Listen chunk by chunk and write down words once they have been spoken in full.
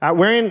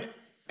We're in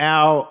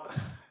our,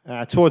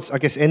 towards,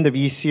 end of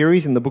year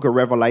series in the book of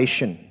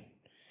Revelation.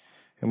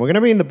 And we're going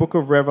to be in the book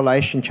of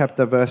Revelation,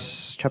 chapter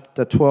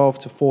 12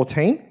 to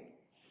 14.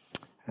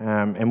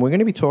 And we're going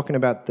to be talking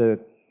about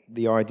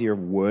the idea of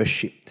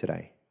worship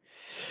today.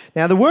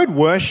 Now, the word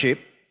worship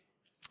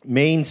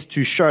means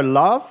to show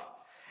love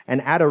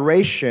and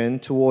adoration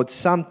towards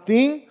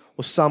something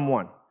or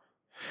someone.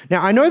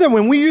 Now, I know that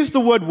when we use the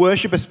word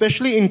worship,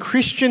 especially in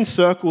Christian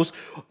circles,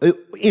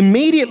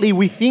 immediately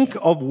we think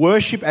of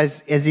worship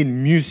as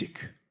in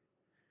music.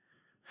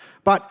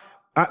 But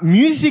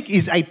music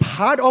is a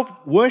part of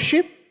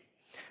worship,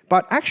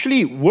 but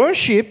actually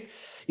worship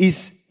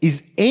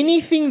is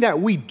anything that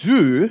we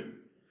do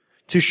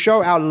to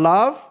show our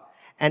love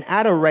and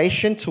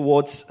adoration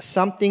towards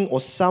something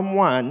or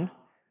someone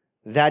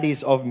that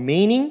is of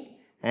meaning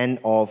and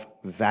of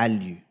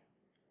value.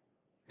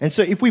 And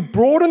so if we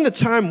broaden the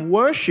term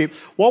worship,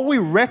 what we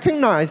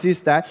recognize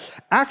is that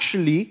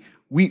actually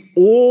we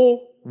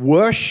all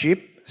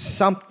worship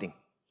something.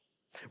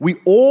 We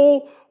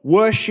all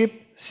worship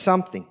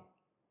something.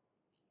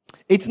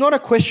 It's not a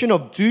question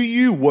of do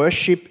you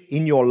worship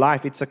in your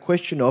life? It's a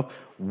question of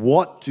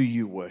what do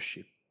you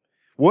worship?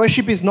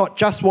 Worship is not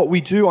just what we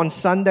do on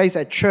Sundays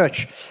at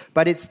church,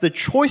 but it's the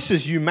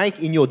choices you make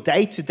in your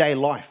day-to-day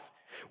life.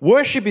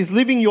 Worship is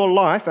living your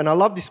life, and I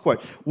love this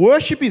quote,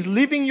 worship is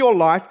living your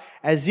life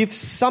as if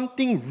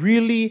something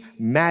really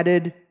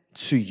mattered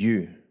to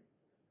you.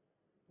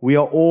 We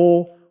are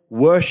all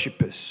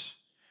worshipers.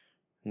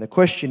 And the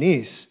question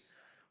is,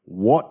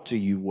 what do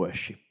you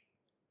worship?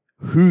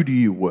 Who do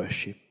you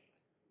worship?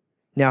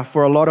 Now,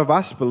 for a lot of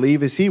us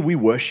believers here, we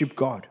worship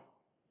God.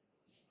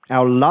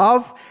 Our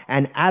love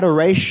and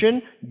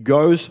adoration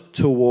goes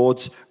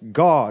towards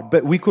God.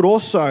 But we could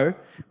also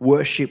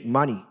worship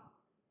money.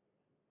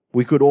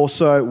 We could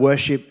also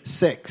worship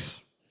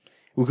sex.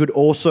 We could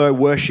also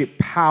worship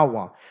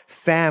power,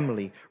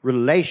 family,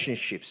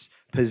 relationships,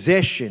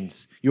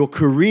 possessions, your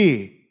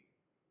career.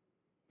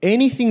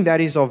 Anything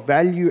that is of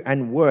value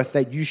and worth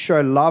that you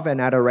show love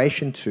and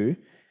adoration to,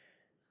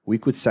 we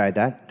could say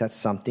that that's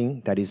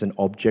something that is an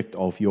object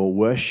of your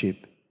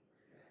worship.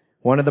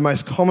 One of the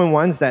most common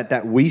ones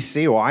that we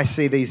see, or I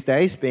see these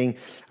days, being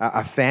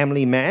a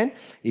family man,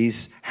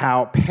 is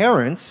how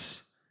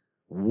parents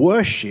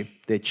worship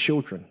their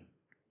children.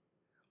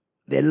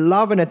 Their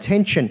love and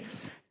attention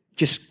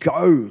just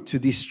go to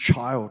this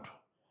child.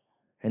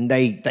 And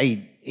they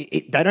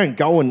don't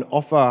go and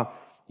offer,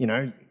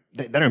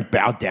 they don't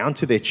bow down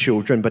to their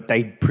children, but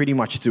they pretty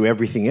much do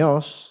everything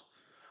else.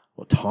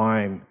 Well,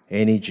 time,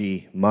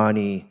 energy,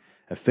 money,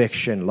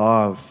 affection,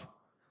 love.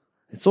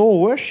 It's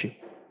all worship.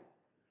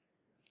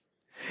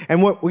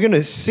 And what we're going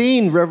to see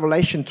in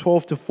Revelation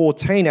 12 to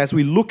 14 as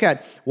we look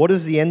at what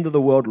does the end of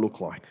the world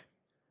look like,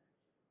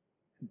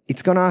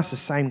 it's going to ask the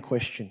same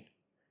question.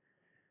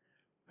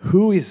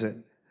 Who is it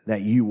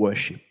that you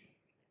worship?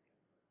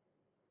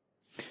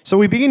 So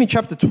we begin in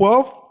chapter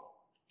 12,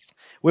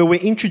 where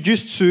we're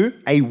introduced to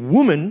a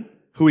woman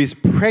who is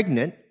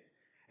pregnant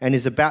and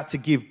is about to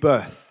give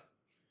birth,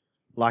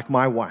 like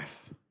my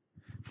wife,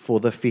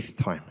 for the 5th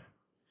time.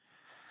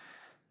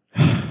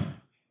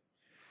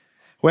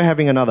 We're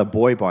having another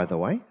boy, by the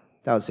way.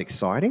 That was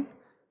exciting.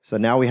 So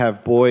now we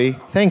have boy.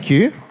 Thank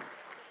you.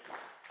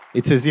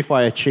 It's as if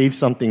I achieved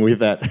something with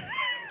that.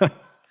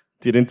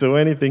 Didn't do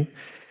anything.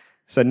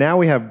 So now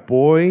we have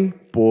boy,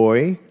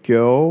 boy,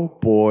 girl,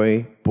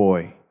 boy,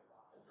 boy.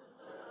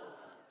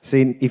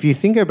 See, if you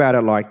think about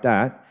it like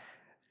that,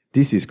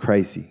 this is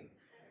crazy,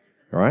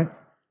 all right?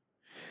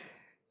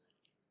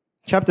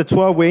 Chapter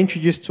 12, we're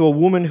introduced to a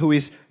woman who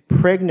is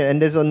pregnant, and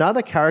there's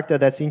another character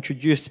that's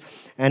introduced,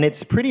 and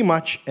it's pretty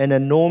much an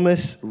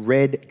enormous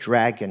red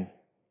dragon.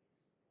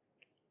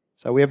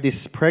 So we have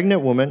this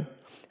pregnant woman,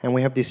 and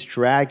we have this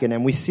dragon,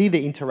 and we see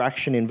the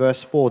interaction in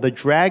verse 4. The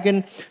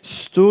dragon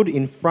stood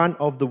in front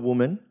of the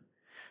woman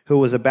who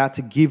was about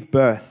to give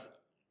birth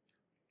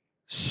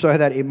so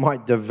that it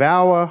might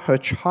devour her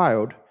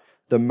child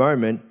the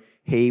moment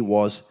he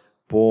was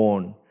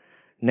born.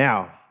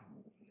 Now,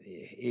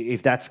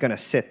 if that's going to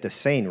set the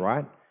scene,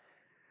 right?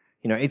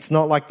 It's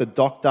not like the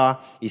doctor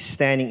is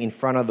standing in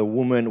front of the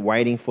woman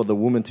waiting for the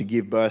woman to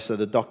give birth so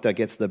the doctor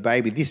gets the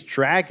baby. This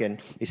dragon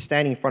is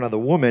standing in front of the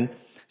woman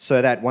so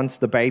that once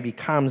the baby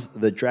comes,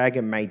 the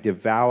dragon may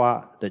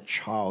devour the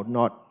child.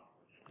 Not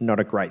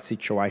a great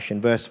situation.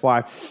 Verse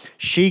 5,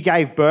 she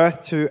gave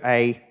birth to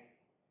a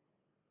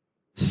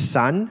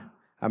son,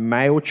 a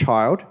male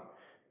child,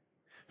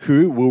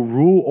 who will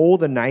rule all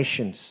the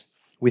nations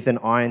with an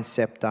iron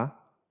scepter.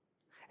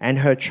 And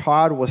her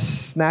child was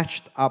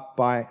snatched up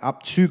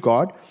to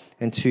God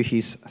and to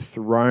his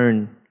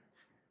throne.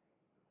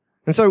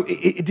 And so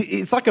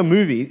it's like a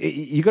movie.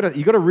 You got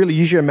to really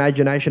use your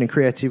imagination and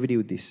creativity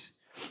with this.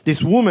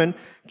 This woman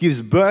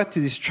gives birth to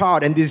this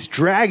child, and this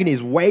dragon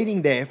is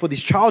waiting there for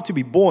this child to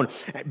be born.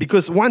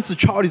 Because once the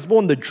child is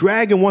born, the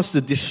dragon wants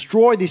to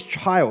destroy this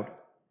child.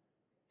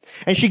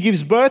 And she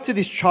gives birth to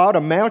this child,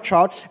 a male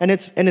child, and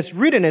it's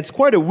written, it's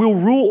quoted, "Will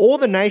rule all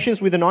the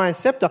nations with an iron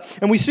scepter."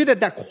 And we see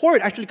that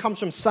quote actually comes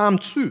from Psalm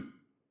 2.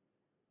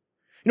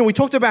 We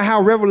talked about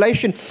how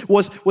Revelation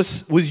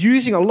was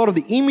using a lot of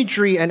the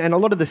imagery and a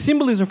lot of the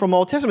symbolism from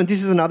Old Testament.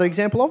 This is another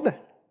example of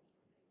that.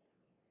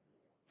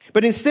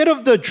 But instead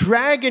of the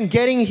dragon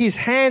getting his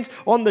hands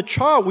on the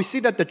child, we see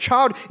that the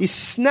child is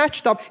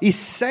snatched up, is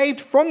saved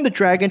from the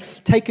dragon,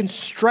 taken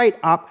straight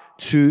up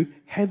to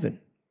heaven.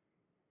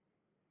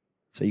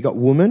 So you got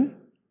woman,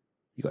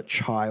 you got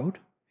child,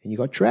 and you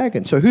got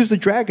dragon. So who's the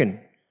dragon?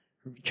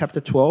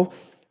 Chapter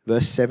 12,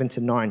 verse 7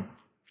 to 9.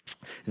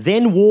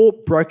 Then war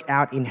broke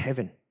out in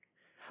heaven.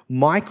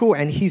 Michael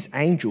and his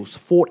angels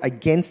fought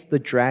against the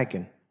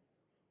dragon.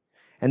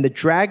 And the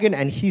dragon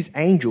and his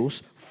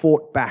angels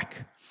fought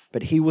back.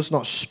 But he was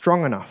not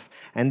strong enough,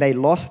 and they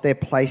lost their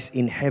place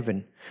in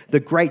heaven. The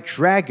great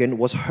dragon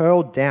was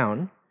hurled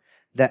down,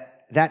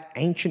 that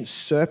ancient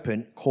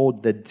serpent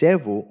called the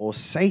devil or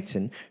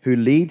Satan, who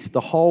leads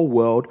the whole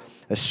world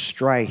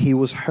astray. He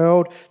was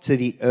hurled to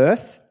the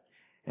earth,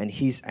 and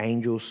his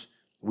angels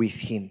with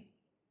him.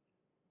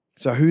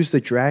 So who's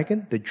the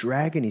dragon? The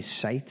dragon is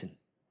Satan.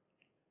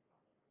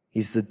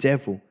 He's the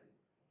devil.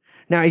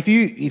 Now, if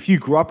you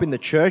grew up in the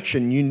church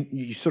and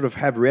you sort of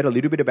have read a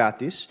little bit about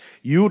this,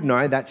 you would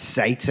know that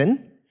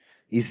Satan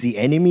is the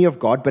enemy of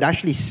God, but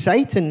actually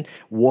Satan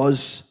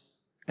was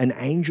an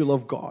angel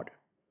of God.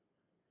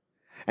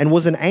 And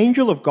was an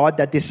angel of God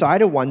that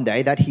decided one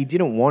day that he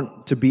didn't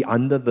want to be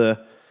under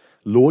the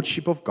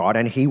lordship of God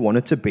and he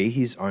wanted to be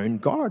his own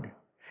God.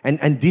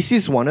 And this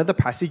is one of the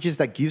passages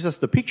that gives us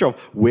the picture of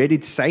where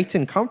did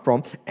Satan come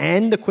from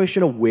and the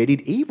question of where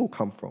did evil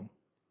come from.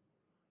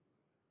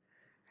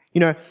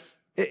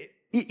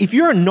 If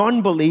you're a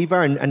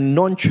non-believer and a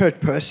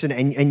non-church person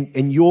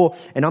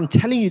and I'm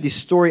telling you this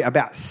story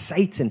about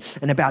Satan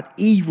and about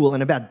evil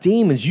and about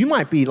demons, you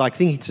might be like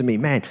thinking to me,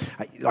 man,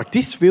 like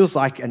this feels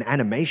like an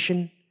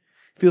animation,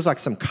 feels like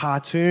some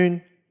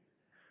cartoon,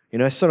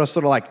 sort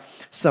of like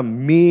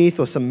some myth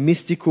or some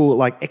mystical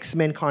like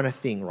X-Men kind of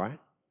thing, right?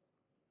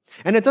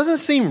 And it doesn't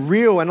seem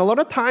real. And a lot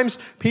of times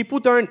people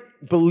don't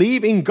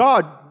believe in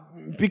God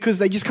because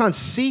they just can't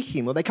see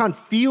him or they can't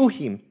feel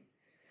him.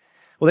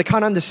 Or they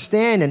can't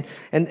understand,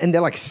 and they're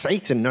like,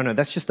 Satan, no,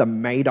 that's just a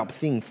made-up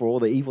thing for all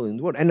the evil in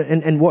the world.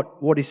 And what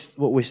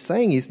we're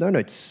saying is, no,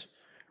 it's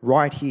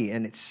right here,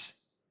 and it's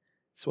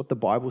what the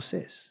Bible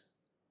says.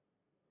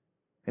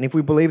 And if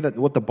we believe that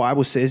what the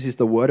Bible says is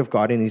the Word of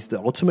God and is the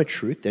ultimate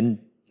truth, then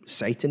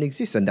Satan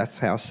exists, and that's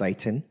how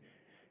Satan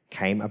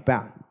came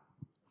about.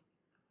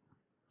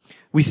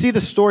 We see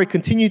the story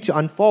continue to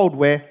unfold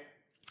where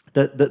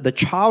the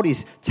child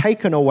is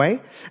taken away,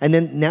 and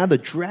then now the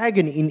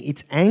dragon in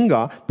its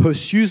anger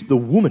pursues the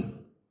woman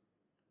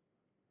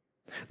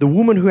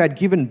who had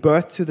given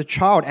birth to the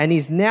child, and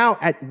is now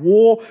at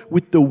war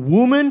with the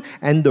woman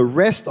and the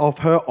rest of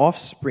her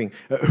offspring.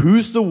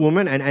 Who's the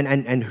woman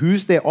and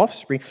who's their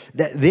offspring?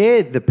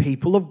 They're the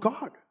people of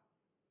God.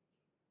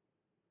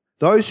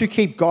 Those who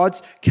keep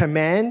God's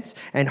commands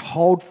and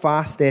hold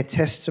fast their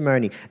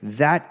testimony.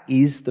 That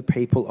is the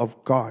people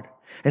of God.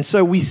 And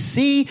so we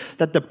see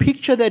that the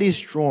picture that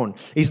is drawn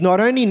is not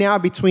only now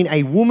between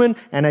a woman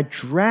and a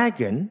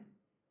dragon,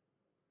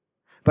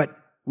 but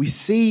we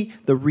see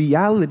the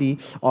reality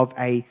of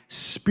a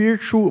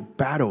spiritual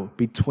battle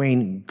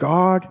between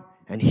God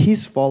and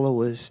his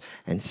followers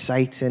and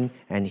Satan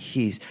and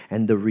his.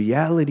 And the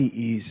reality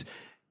is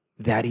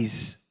that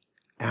is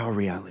our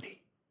reality.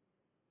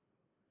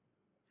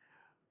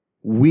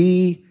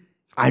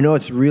 I know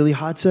it's really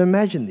hard to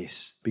imagine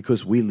this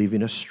because we live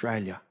in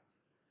Australia.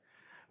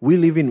 We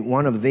live in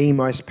one of the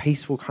most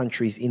peaceful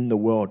countries in the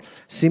world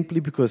simply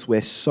because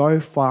we're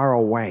so far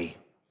away.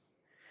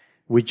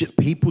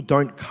 People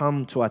don't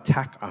come to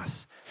attack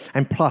us.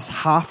 And plus,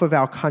 half of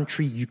our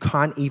country, you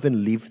can't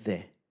even live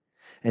there.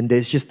 And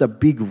there's just a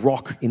big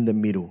rock in the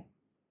middle,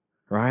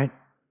 right?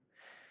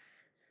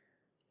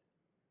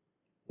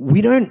 We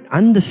don't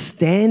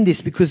understand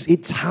this because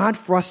it's hard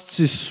for us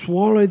to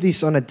swallow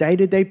this on a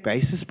day-to-day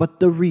basis. But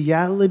the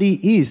reality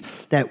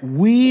is that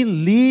we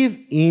live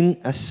in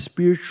a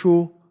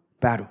spiritual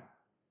battle.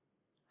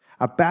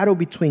 A battle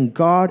between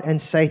God and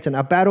Satan,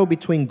 a battle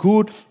between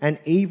good and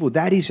evil.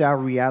 That is our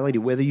reality.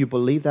 Whether you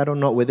believe that or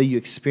not, whether you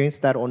experience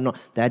that or not,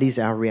 that is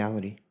our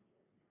reality.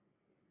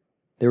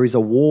 There is a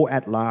war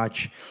at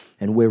large,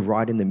 and we're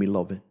right in the middle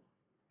of it.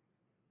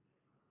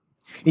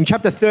 In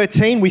chapter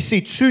 13, we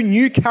see two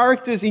new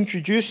characters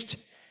introduced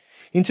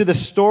into the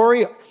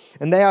story,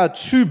 and they are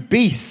two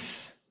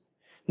beasts.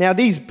 Now,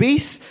 these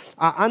beasts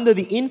are under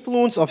the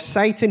influence of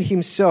Satan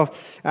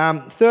himself.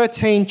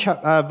 13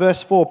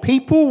 verse 4,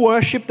 people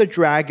worship the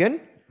dragon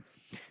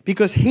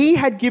because he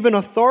had given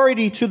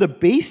authority to the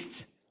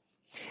beast,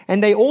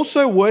 and they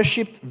also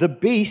worshipped the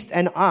beast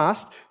and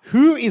asked,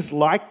 who is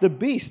like the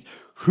beast?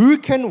 Who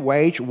can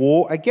wage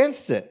war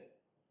against it?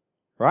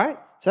 Right?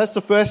 So that's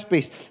the first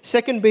beast.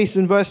 Second beast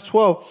in verse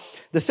 12.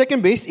 The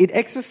second beast, it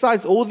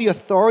exercised all the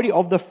authority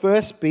of the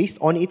first beast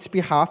on its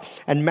behalf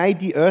and made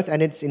the earth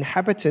and its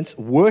inhabitants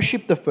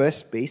worship the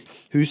first beast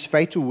whose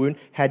fatal wound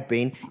had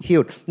been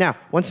healed. Now,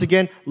 once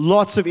again,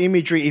 lots of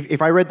imagery.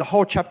 If I read the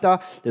whole chapter,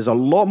 there's a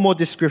lot more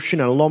description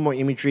and a lot more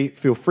imagery.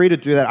 Feel free to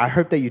do that. I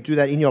hope that you do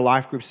that in your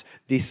life groups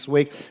this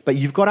week. But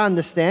you've got to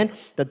understand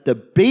that the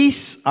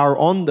beasts are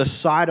on the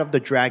side of the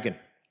dragon.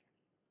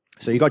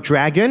 So you got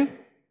dragon,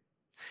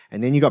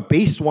 and then you got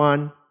beast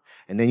 1,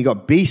 and then you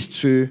got beast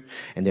 2,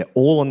 and they're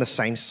all on the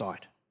same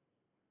side.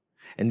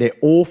 And they're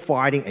all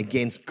fighting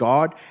against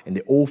God, and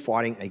they're all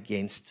fighting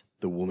against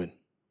the woman.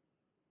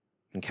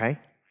 Okay?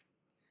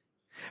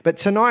 But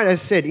tonight, as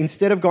I said,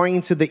 instead of going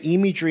into the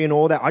imagery and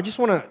all that, I just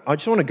want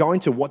to go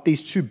into what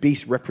these two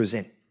beasts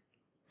represent.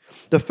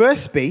 The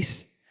first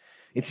beast,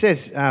 it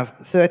says,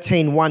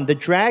 13:1, the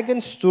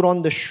dragon stood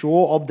on the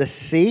shore of the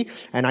sea,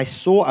 and I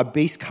saw a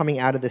beast coming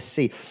out of the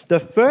sea. The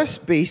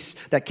first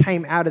beast that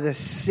came out of the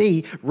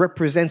sea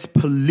represents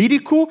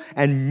political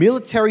and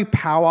military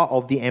power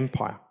of the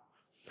empire.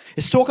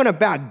 It's talking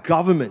about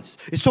governments.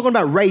 It's talking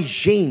about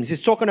regimes.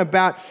 It's talking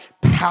about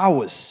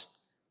powers.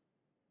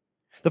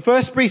 The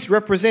first beast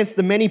represents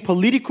the many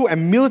political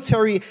and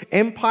military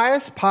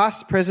empires,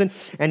 past,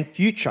 present, and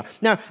future.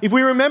 Now, if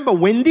we remember,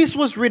 when this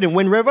was written,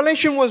 when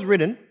Revelation was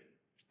written,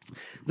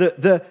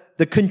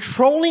 the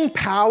controlling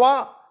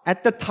power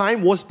at the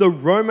time was the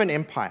Roman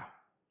Empire.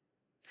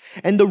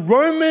 And the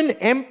Roman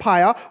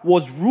Empire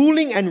was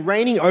ruling and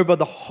reigning over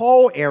the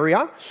whole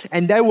area,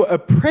 and they were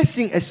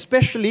oppressing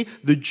especially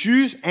the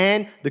Jews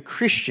and the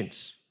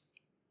Christians.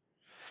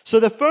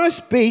 So the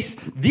first beast,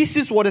 this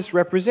is what it's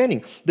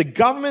representing. The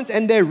governments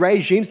and their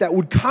regimes that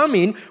would come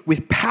in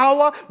with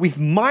power, with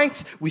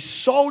might, with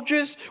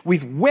soldiers,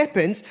 with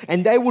weapons,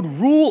 and they would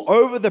rule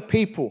over the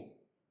people.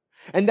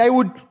 And they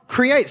would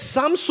create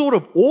some sort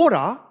of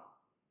order,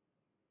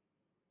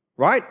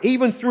 right?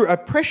 Even through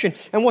oppression.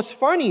 And what's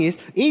funny is,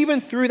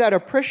 even through that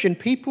oppression,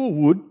 people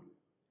would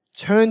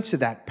turn to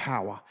that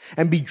power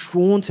and be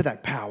drawn to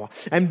that power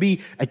and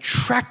be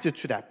attracted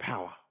to that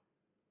power.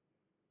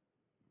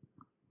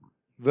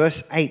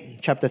 Verse 8,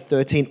 chapter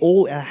 13,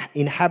 all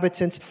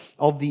inhabitants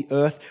of the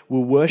earth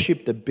will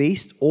worship the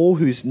beast, all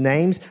whose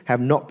names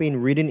have not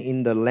been written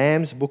in the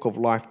Lamb's book of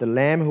life, the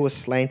Lamb who was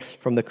slain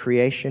from the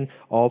creation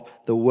of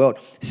the world.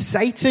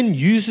 Satan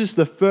uses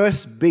the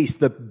first beast,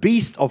 the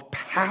beast of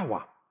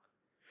power,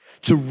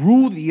 to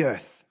rule the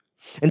earth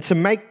and to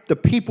make the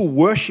people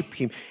worship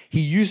him. He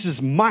uses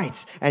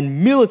might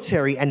and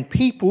military, and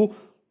people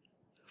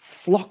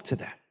flock to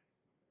that.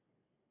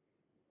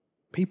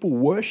 People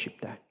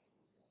worship that.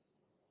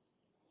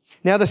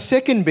 Now, the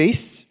second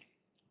beast,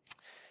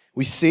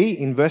 we see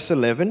in verse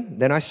 11,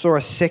 then I saw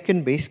a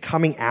second beast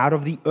coming out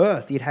of the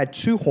earth. It had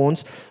 2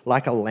 horns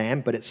like a lamb,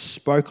 but it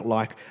spoke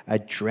like a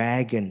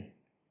dragon.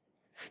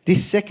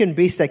 This second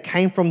beast that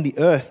came from the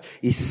earth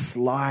is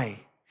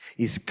sly,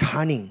 is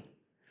cunning.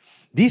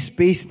 This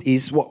beast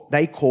is what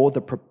they call it's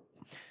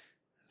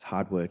a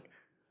hard word,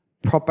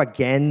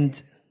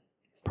 propagandist.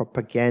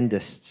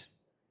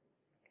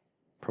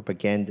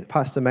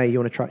 Pastor May, you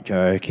want to try?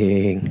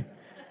 Joking.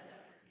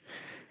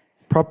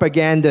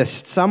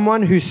 Propagandist,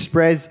 someone who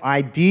spreads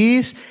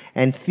ideas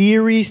and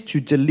theories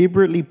to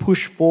deliberately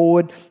push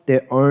forward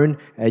their own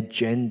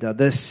agenda.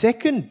 The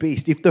second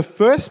beast, if the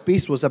first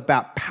beast was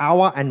about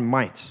power and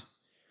might,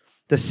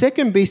 the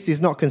second beast is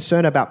not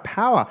concerned about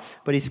power,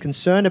 but is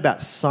concerned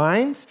about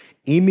signs,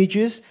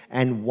 images,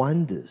 and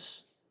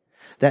wonders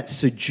that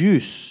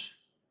seduce,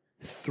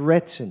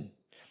 threaten,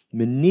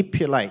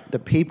 manipulate the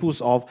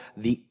peoples of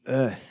the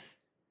earth.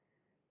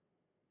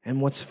 And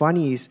what's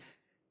funny is,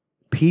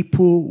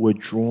 people were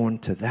drawn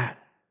to that.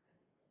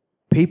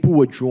 People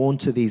were drawn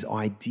to these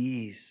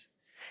ideas.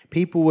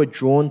 People were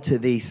drawn to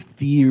these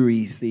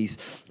theories,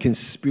 these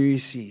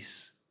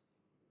conspiracies.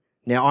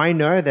 Now, I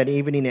know that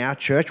even in our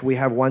church, we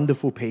have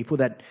wonderful people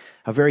that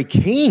are very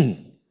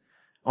keen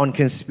on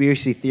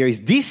conspiracy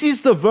theories. This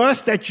is the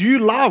verse that you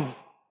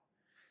love.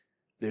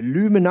 The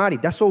Illuminati,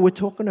 that's what we're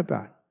talking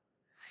about.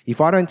 If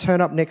I don't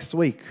turn up next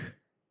week,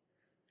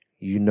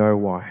 you know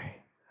why.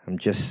 I'm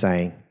just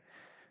saying,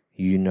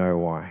 you know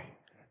why.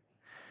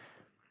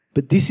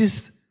 But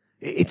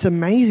it's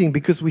amazing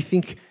because we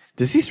think,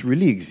 does this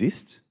really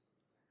exist?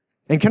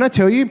 And can I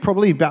tell you,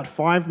 probably about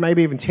 5,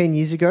 maybe even 10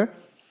 years ago,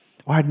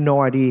 I had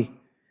no idea.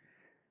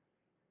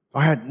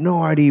 I had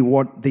no idea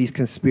what these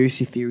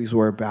conspiracy theories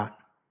were about.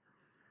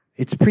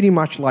 It's pretty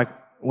much like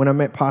when I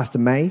met Pastor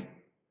May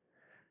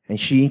and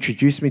she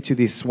introduced me to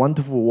this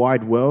wonderful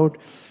wide world.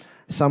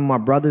 Some of my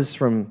brothers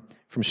from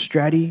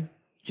Stratty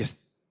just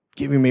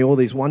giving me all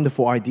these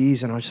wonderful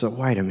ideas, and I just thought,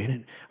 wait a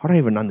minute, I don't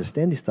even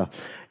understand this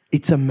stuff.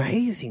 It's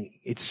amazing.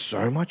 It's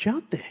so much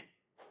out there.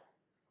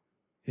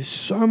 There's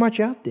so much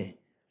out there.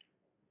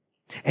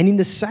 And in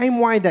the same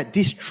way that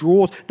this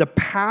draws, the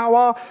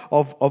power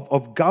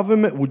of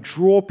government will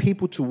draw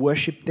people to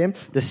worship them,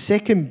 the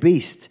second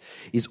beast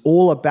is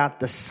all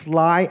about the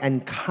sly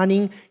and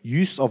cunning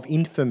use of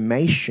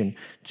information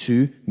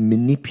to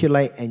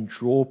manipulate and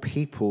draw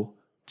people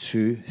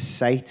to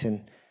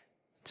Satan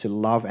to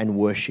love and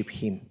worship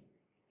him.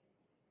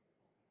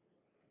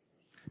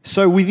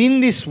 So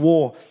within this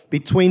war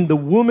between the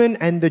woman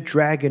and the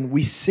dragon,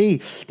 we see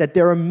that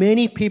there are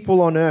many people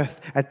on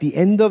earth at the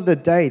end of the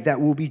day that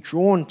will be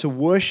drawn to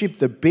worship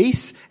the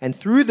beast, and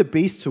through the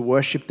beast to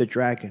worship the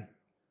dragon.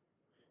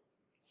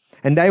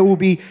 And they will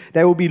be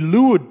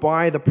lured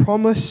by the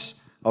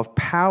promise of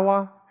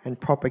power and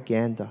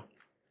propaganda.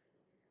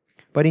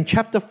 But in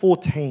chapter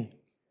 14,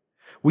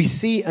 we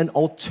see an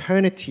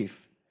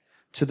alternative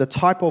to the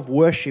type of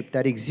worship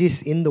that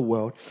exists in the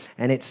world,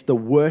 and it's the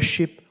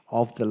worship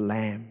of the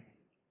Lamb.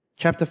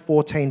 Chapter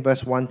 14,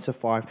 verse 1 to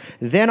 5.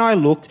 Then I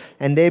looked,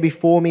 and there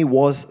before me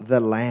was the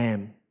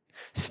Lamb,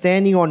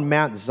 standing on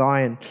Mount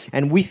Zion,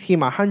 and with him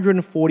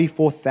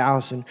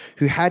 144,000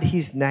 who had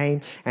his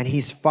name and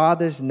his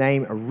Father's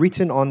name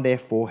written on their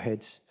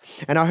foreheads.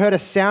 And I heard a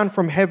sound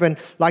from heaven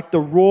like the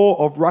roar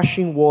of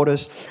rushing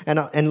waters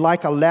and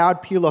like a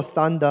loud peal of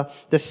thunder.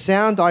 The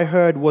sound I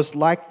heard was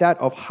like that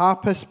of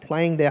harpists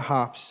playing their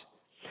harps.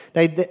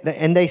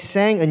 They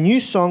sang a new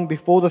song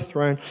before the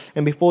throne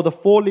and before the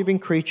four living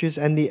creatures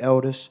and the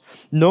elders.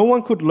 No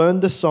one could learn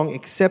the song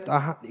except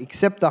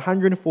the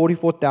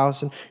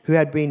 144,000 who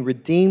had been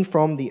redeemed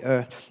from the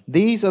earth.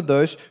 These are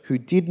those who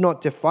did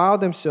not defile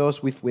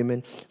themselves with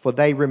women, for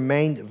they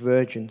remained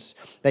virgins.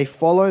 They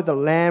follow the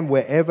Lamb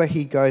wherever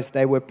he goes.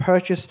 They were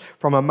purchased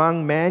from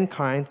among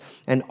mankind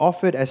and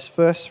offered as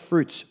first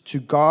fruits to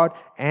God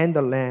and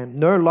the Lamb.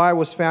 No lie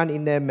was found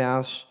in their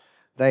mouths.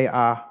 They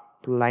are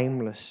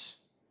blameless.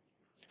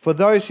 For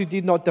those who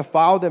did not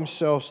defile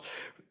themselves,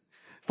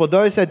 for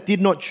those that did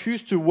not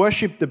choose to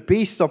worship the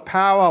beast of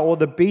power or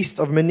the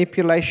beast of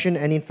manipulation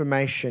and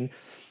information,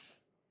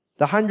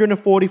 the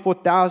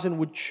 144,000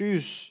 would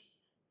choose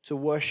to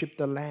worship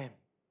the Lamb.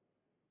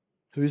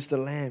 Who's the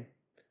Lamb?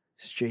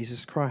 It's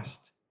Jesus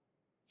Christ.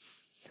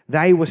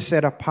 They were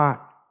set apart,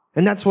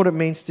 and that's what it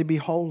means to be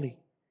holy.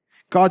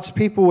 God's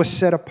people were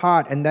set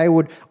apart, and they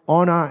would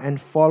honor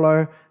and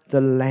follow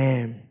the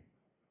Lamb.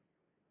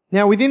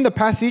 Now, within the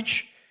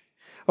passage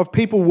of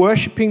people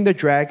worshipping the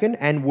dragon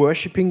and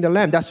worshipping the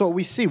Lamb, that's what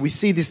we see. We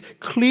see this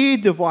clear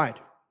divide.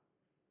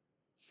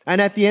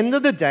 And at the end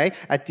of the day,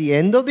 at the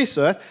end of this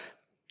earth,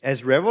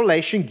 as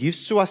Revelation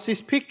gives to us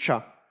this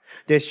picture,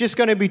 there's just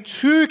going to be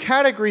two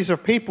categories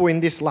of people in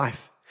this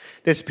life.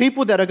 There's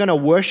people that are going to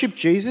worship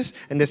Jesus,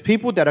 and there's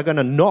people that are going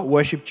to not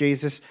worship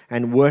Jesus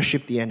and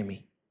worship the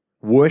enemy,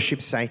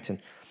 worship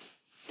Satan.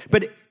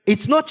 But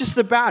it's not just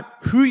about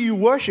who you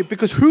worship,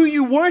 because who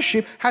you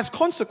worship has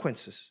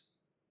consequences.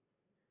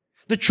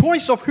 The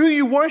choice of who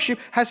you worship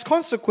has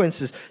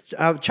consequences.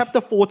 Chapter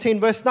 14,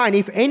 verse 9.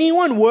 If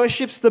anyone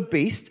worships the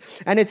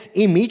beast and its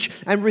image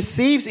and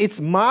receives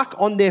its mark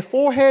on their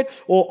forehead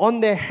or on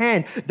their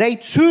hand, they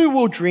too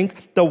will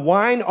drink the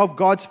wine of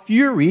God's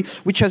fury,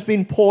 which has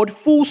been poured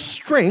full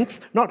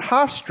strength, not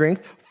half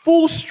strength,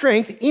 full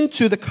strength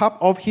into the cup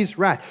of his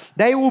wrath.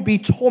 They will be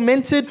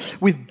tormented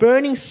with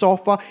burning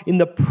sulfur in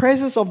the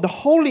presence of the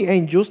holy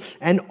angels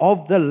and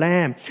of the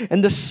Lamb.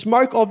 And the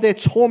smoke of their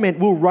torment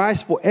will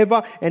rise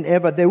forever and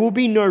ever. There will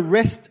be no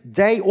rest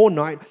day or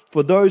night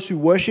for those who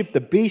worship the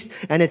beast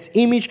and its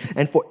image,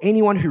 and for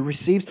anyone who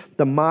receives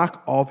the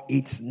mark of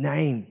its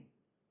name.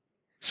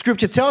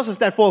 Scripture tells us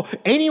that for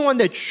anyone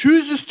that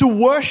chooses to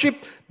worship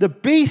the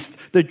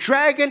beast, the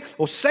dragon,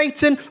 or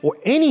Satan, or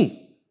any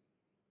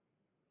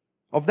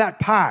of that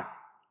part,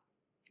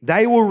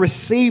 they will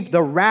receive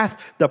the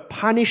wrath, the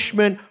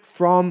punishment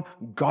from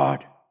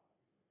God.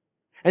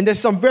 And there's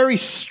some very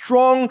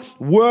strong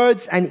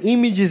words and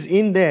images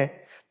in there.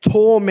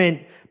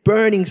 Torment,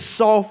 burning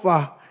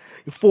sulfur,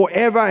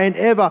 forever and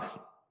ever.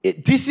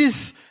 This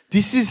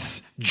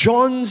is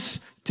John's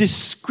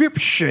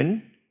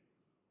description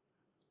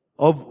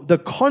of the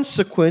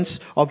consequence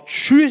of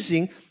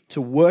choosing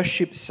to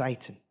worship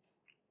Satan.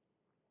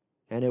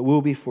 And it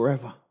will be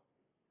forever.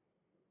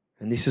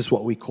 And this is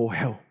what we call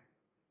hell.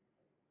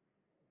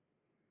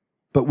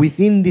 But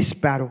within this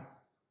battle,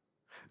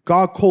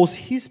 God calls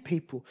his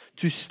people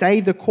to stay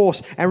the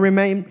course and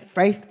remain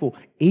faithful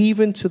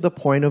even to the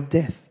point of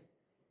death.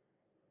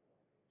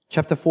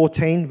 Chapter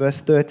 14, verse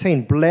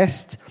 13.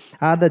 Blessed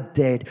are the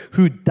dead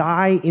who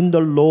die in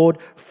the Lord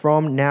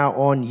from now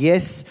on.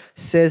 Yes,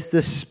 says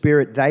the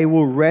Spirit, they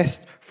will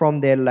rest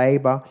from their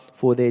labor,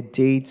 for their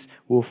deeds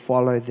will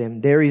follow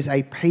them. There is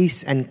a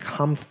peace and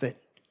comfort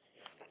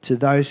to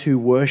those who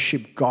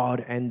worship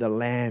God and the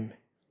Lamb.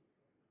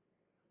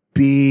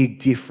 Big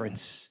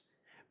difference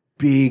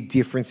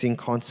in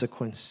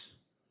consequence.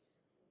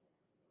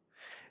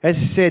 As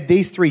I said,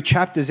 these 3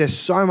 chapters, there's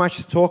so much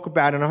to talk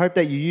about, and I hope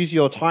that you use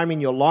your time in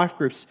your life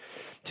groups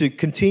to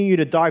continue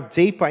to dive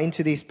deeper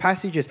into these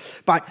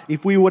passages. But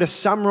if we were to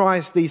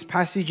summarize these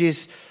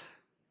passages,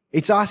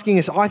 it's taking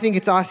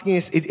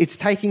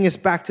us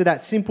back to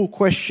that simple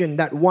question,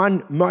 that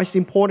one most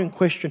important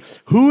question: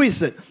 who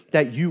is it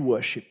that you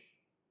worship?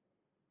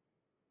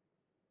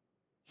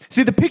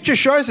 See, the picture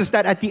shows us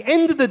that at the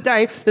end of the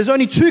day, there's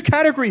only 2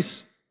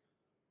 categories.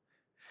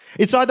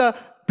 It's either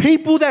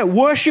people that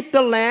worship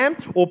the Lamb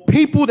or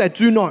people that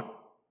do not.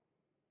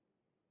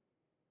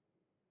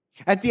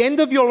 At the end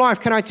of your life,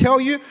 can I tell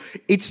you,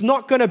 it's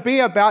not going to be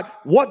about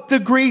what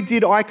degree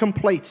did I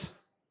complete?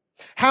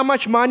 How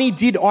much money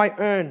did I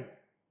earn?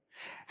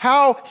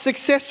 How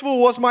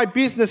successful was my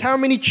business? How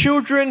many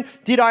children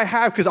did I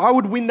have? Because I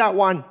would win that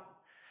one.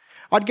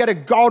 I'd get a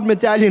gold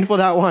medallion for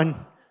that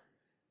one.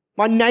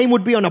 My name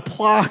would be on a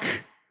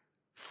plaque.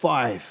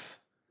 5.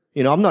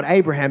 I'm not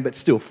Abraham, but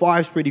still,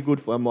 5's pretty good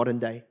for a modern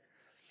day.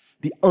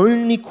 The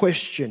only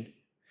question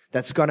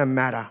that's going to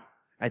matter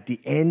at the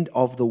end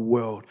of the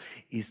world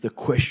is the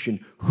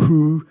question,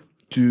 who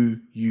do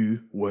you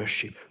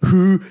worship?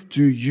 Who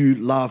do you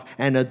love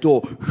and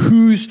adore?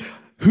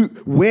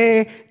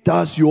 Where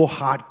does your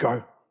heart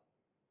go?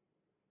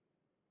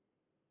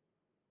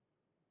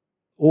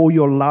 All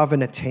your love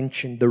and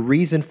attention, the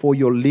reason for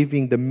your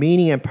living, the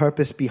meaning and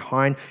purpose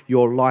behind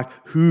your life,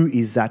 who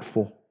is that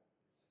for?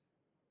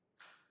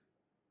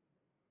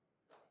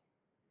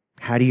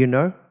 How do you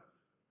know?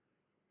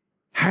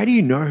 How do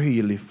you know who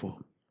you live for?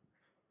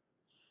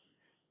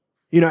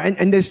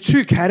 And there's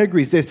 2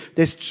 categories.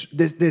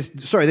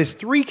 There's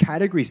 3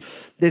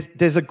 categories.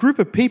 There's a group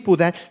of people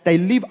that they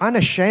live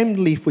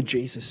unashamedly for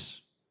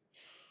Jesus.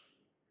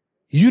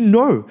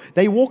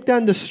 They walk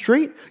down the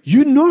street,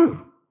 you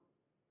know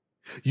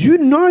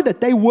that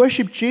they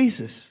worship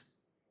Jesus.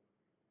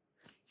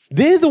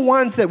 They're the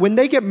ones that when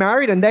they get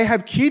married and they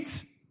have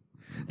kids,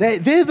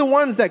 they're the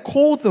ones that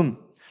call them,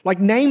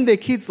 name their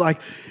kids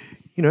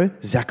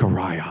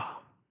Zachariah.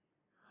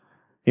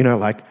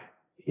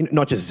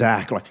 Not just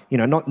Zach,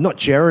 not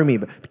Jeremy,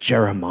 but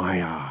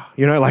Jeremiah.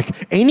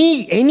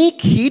 Any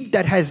kid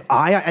that has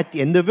Aya at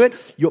the end of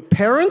it, your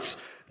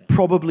parents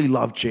probably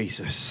love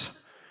Jesus,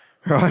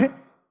 right?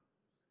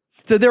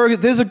 So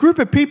there's a group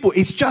of people,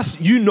 it's just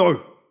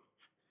The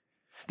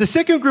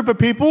second group of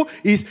people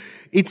is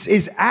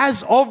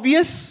as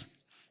obvious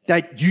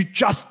that you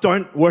just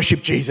don't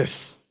worship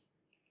Jesus.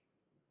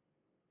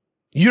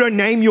 You don't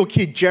name your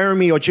kid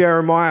Jeremy or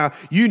Jeremiah.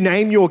 You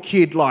name your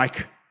kid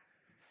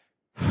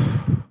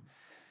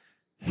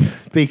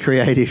be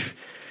creative.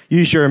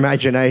 Use your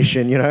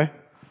imagination,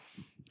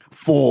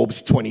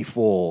 Forbes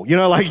 24,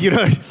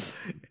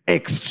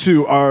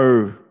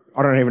 X2O.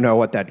 I don't even know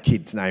what that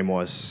kid's name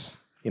was.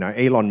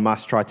 Elon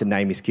Musk tried to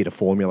name his kid a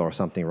formula or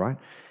something, right?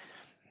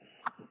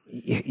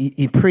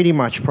 You pretty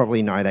much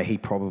probably know that he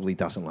probably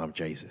doesn't love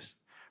Jesus,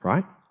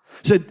 right?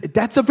 So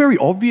that's a very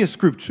obvious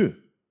group too,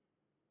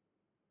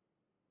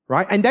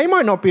 right? And they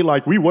might not be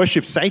we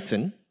worship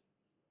Satan,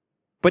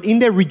 but in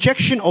their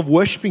rejection of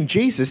worshiping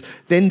Jesus,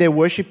 then they're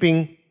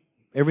worshiping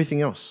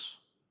everything else.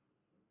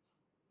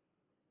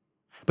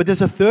 But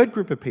there's a third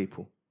group of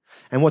people.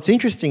 And what's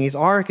interesting is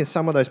I reckon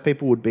some of those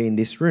people would be in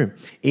this room.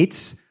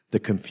 It's the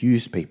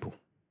confused people.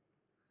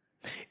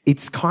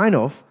 It's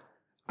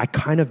I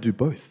kind of do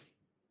both.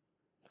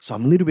 So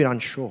I'm a little bit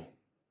unsure.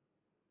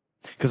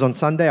 Because on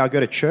Sunday I go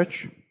to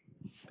church.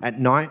 At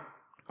night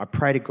I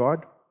pray to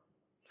God.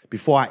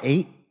 Before I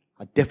eat,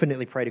 I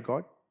definitely pray to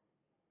God.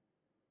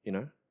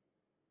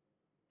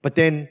 But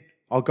then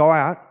I'll go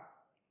out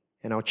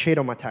and I'll cheat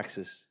on my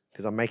taxes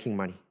because I'm making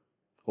money.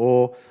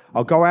 Or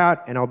I'll go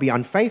out and I'll be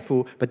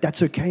unfaithful, but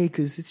that's okay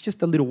because it's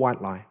just a little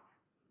white lie.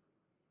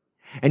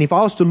 And if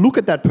I was to look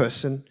at that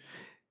person,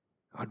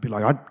 I'd be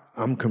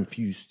I'm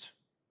confused.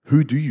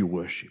 Who do you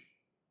worship?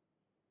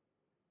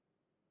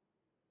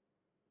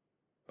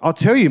 I'll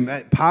tell you,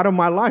 part of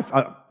my life,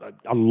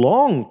 a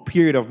long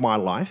period of my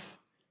life,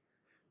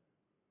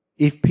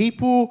 if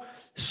people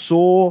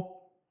saw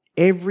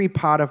every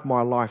part of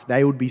my life,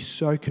 they would be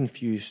so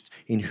confused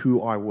in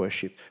who I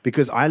worship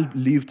because I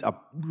lived a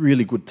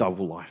really good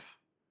double life.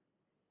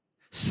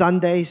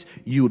 Sundays,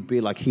 you would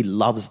be he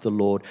loves the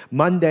Lord.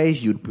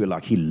 Mondays, you'd be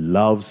he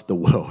loves the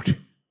world.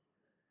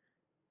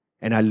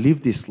 And I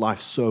lived this life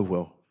so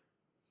well.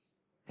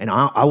 And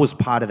I was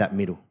part of that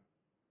middle.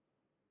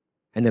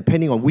 And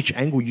depending on which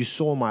angle you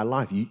saw my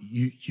life,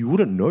 you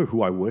wouldn't know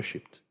who I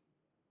worshipped.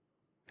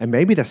 And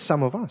maybe that's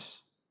some of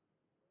us.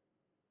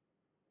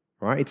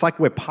 Right? It's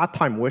we're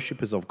part-time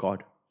worshippers of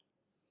God.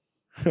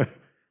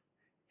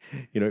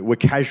 We're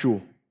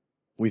casual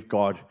with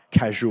God,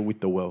 casual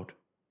with the world.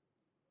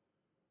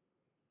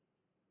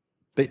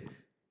 But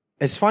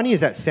as funny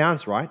as that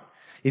sounds, right?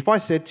 If I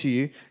said to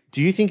you,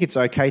 do you think it's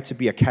okay to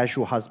be a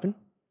casual husband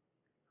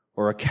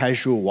or a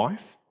casual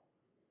wife?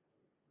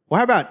 Well,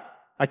 how about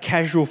a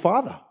casual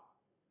father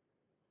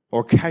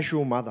or a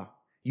casual mother?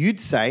 You'd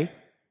say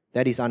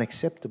that is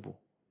unacceptable.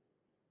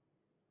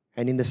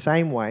 And in the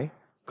same way,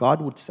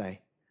 God would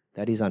say,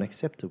 that is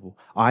unacceptable.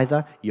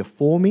 Either you're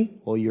for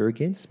me or you're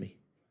against me.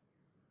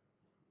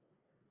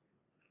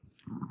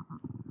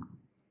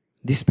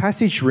 This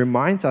passage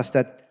reminds us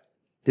that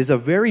there's a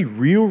very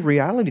real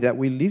reality that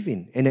we live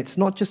in. And it's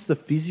not just the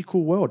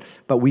physical world,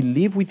 but we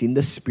live within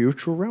the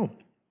spiritual realm.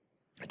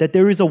 That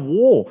there is a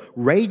war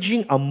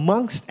raging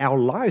amongst our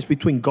lives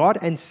between God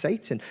and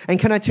Satan. And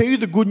can I tell you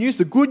the good news?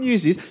 The good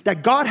news is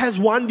that God has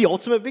won the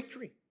ultimate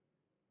victory.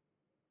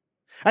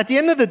 At the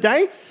end of the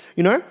day,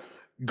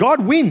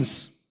 God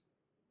wins.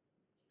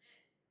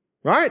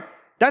 Right?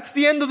 That's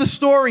the end of the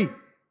story.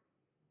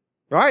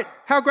 right?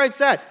 How great's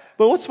that?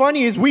 But what's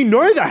funny is we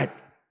know that,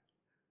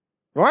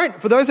 right?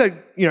 For those that,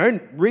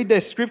 read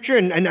their scripture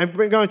and have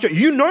been going to church,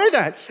 you know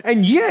that.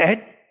 And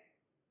yet,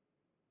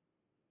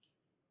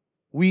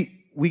 we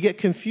get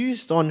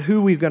confused on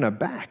who we're going to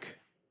back.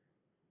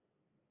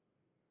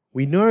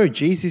 We know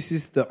Jesus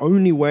is the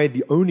only way,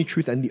 the only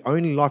truth, and the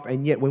only life.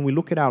 And yet when we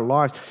look at our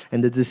lives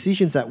and the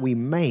decisions that we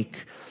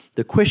make,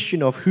 the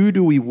question of who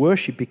do we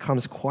worship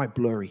becomes quite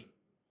blurry.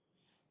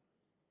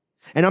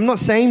 And I'm not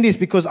saying this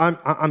because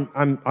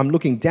I'm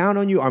looking down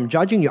on you, I'm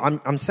judging you.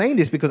 I'm saying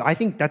this because I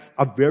think that's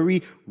a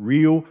very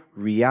real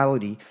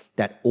reality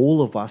that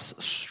all of us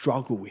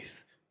struggle with.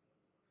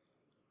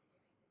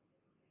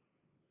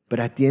 But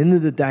at the end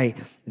of the day,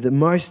 the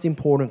most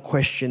important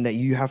question that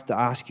you have to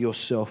ask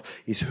yourself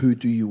is, who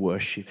do you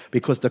worship?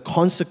 Because the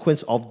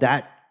consequence of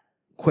that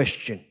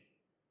question,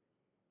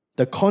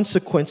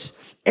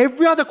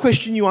 every other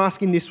question you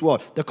ask in this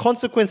world, the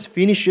consequence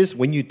finishes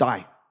when you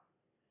die.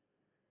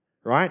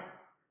 Right?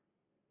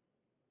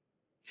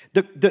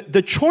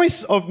 The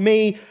choice of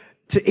me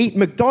to eat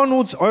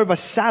McDonald's over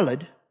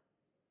salad,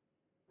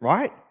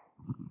 right?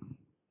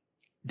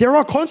 There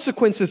are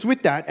consequences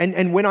with that,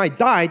 and when I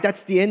die,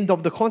 that's the end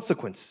of the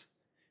consequence.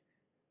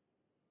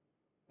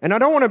 And I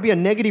don't want to be a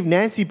negative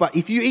Nancy, but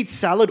if you eat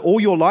salad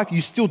all your life,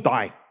 you still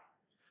die.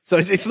 So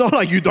it's not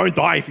like you don't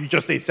die if you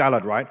just eat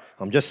salad, right?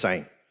 I'm just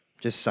saying.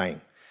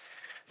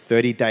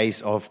 30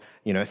 days of,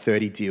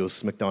 30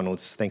 deals,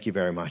 McDonald's, thank you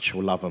very much,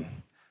 we'll love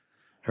them,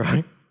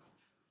 right?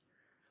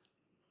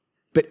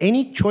 But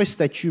any choice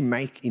that you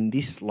make in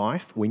this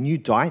life, when you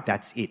die,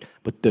 that's it.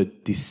 But the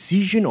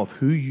decision of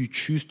who you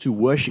choose to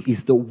worship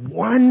is the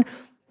one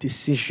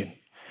decision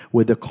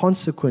where the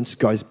consequence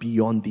goes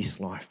beyond this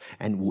life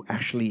and will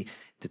actually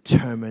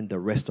determine the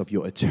rest of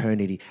your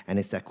eternity. And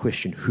it's that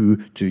question, who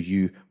do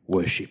you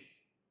worship?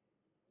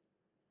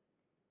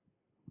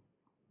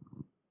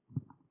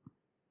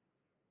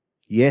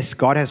 Yes,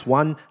 God has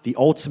won the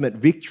ultimate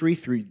victory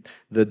through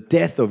the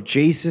death of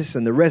Jesus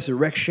and the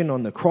resurrection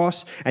on the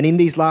cross. And in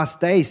these last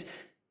days,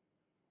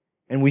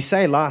 and we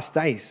say last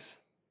days,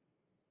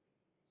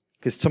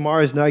 because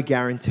tomorrow is no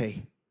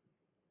guarantee.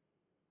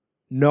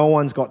 No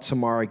one's got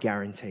tomorrow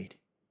guaranteed.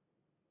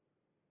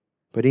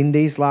 But in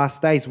these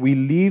last days, we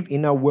live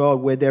in a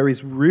world where there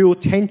is real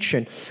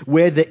tension,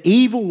 where the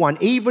evil one,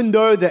 even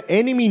though the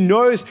enemy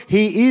knows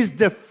he is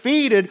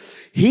defeated,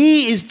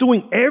 he is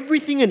doing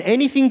everything and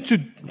anything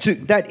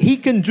that he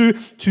can do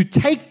to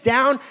take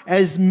down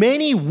as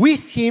many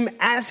with him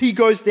as he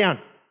goes down.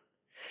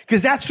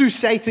 Because that's who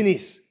Satan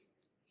is.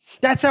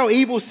 That's how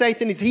evil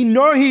Satan is. He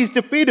knows he is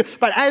defeated,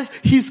 but as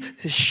his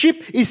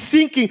ship is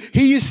sinking,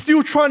 he is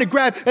still trying to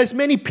grab as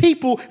many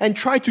people and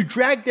try to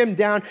drag them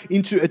down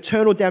into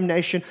eternal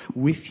damnation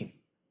with him.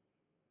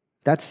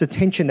 That's the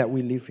tension that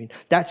we live in.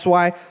 That's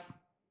why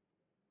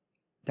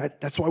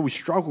we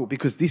struggle,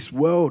 because this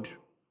world,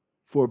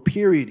 for a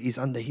period, is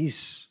under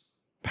his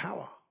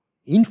power,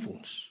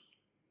 influence.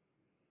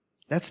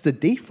 That's the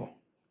default.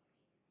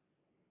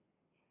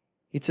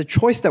 It's a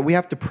choice that we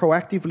have to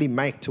proactively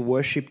make to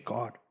worship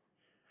God.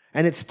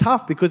 And it's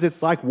tough because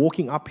it's like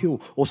walking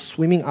uphill or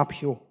swimming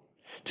uphill.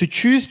 To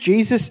choose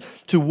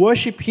Jesus, to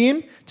worship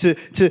him, to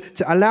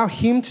allow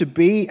him to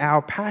be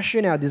our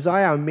passion, our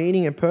desire, our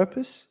meaning and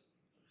purpose,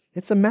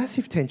 it's a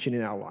massive tension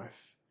in our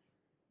life.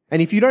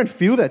 And if you don't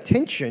feel that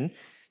tension,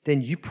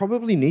 then you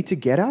probably need to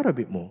get out a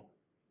bit more.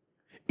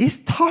 It's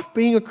tough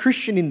being a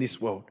Christian in this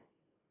world.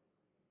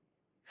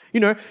 You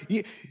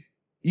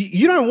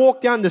don't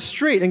walk down the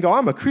street and go,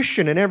 I'm a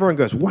Christian, and everyone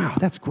goes, wow,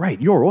 that's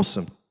great, you're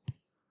awesome.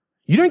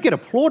 You don't get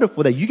applauded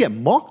for that. You get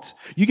mocked.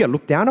 You get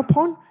looked down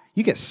upon.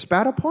 You get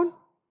spat upon.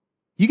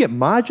 You get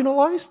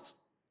marginalized.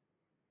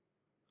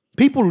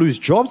 People lose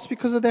jobs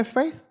because of their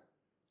faith.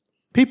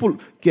 People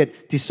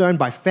get disowned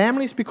by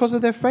families because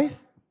of their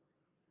faith.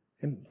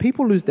 And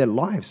people lose their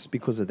lives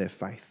because of their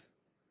faith.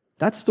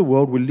 That's the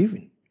world we live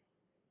in.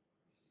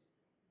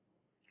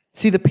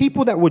 See, the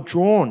people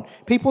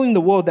in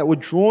the world that were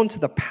drawn to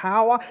the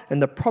power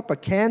and the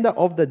propaganda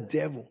of the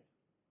devil,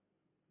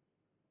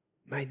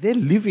 mate, they're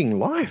living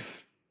life.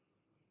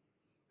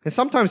 And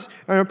sometimes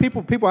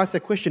people ask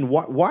that question,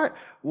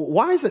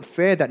 why is it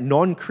fair that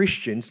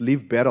non-Christians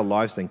live better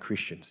lives than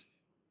Christians?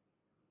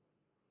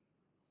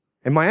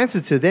 And my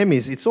answer to them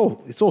is it's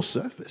all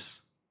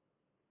surface.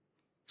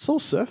 It's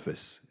all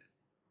surface.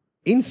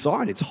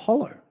 Inside, it's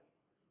hollow.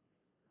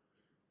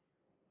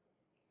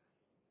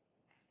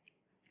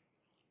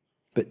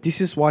 But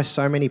this is why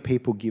so many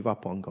people give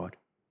up on God.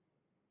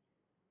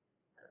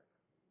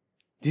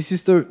 This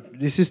is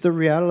the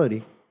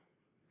reality.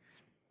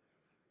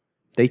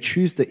 They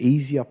choose the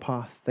easier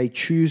path. They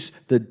choose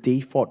the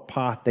default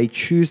path. They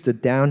choose the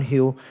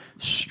downhill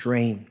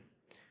stream.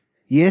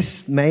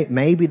 Yes,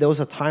 maybe there was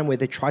a time where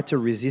they tried to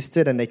resist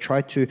it and they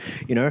tried to,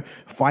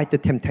 fight the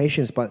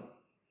temptations, but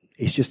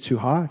it's just too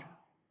hard.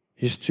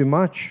 It's just too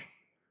much.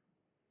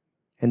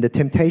 And the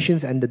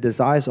temptations and the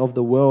desires of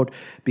the world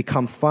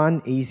become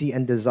fun, easy,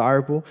 and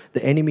desirable.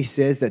 The enemy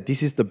says that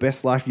this is the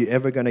best life you're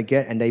ever going to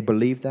get, and they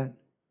believe that.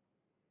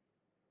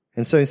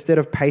 And so instead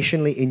of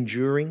patiently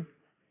enduring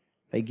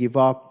They give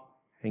up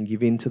and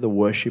give in to the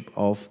worship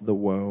of the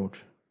world.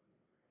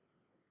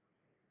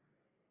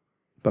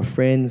 But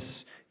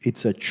friends,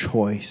 it's a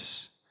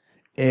choice.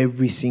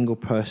 Every single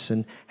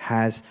person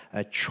has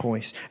a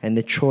choice. And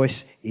the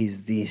choice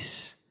is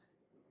this.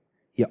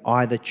 You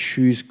either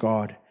choose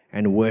God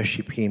and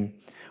worship Him,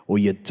 or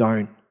you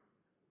don't,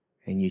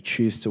 and you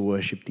choose to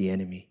worship the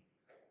enemy.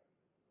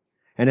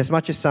 And as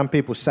much as some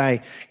people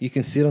say, you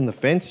can sit on the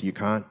fence, you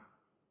can't.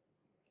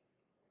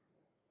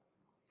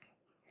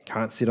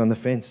 Can't sit on the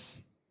fence.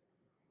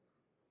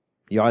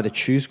 You either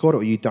choose God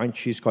or you don't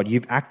choose God.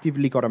 You've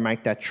actively got to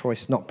make that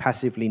choice, not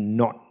passively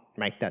not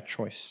make that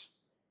choice.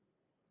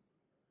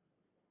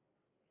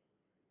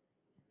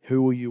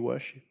 Who will you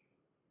worship?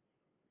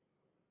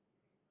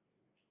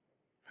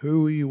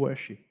 Who will you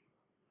worship?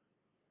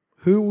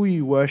 Who will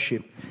you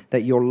worship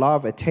that your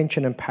love,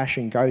 attention, and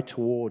passion go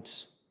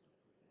towards?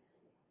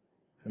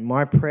 And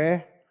my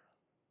prayer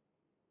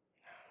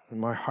and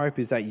my hope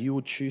is that you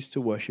will choose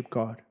to worship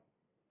God.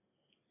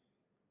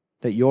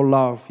 That your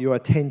love, your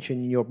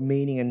attention, your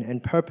meaning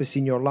and purpose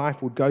in your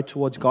life would go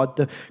towards God,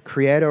 the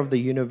creator of the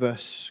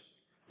universe,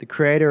 the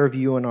creator of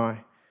you and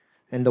I,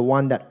 and the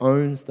one that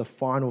owns the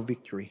final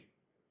victory.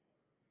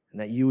 And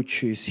that you would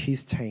choose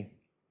His team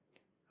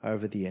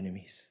over the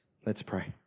enemies. Let's pray.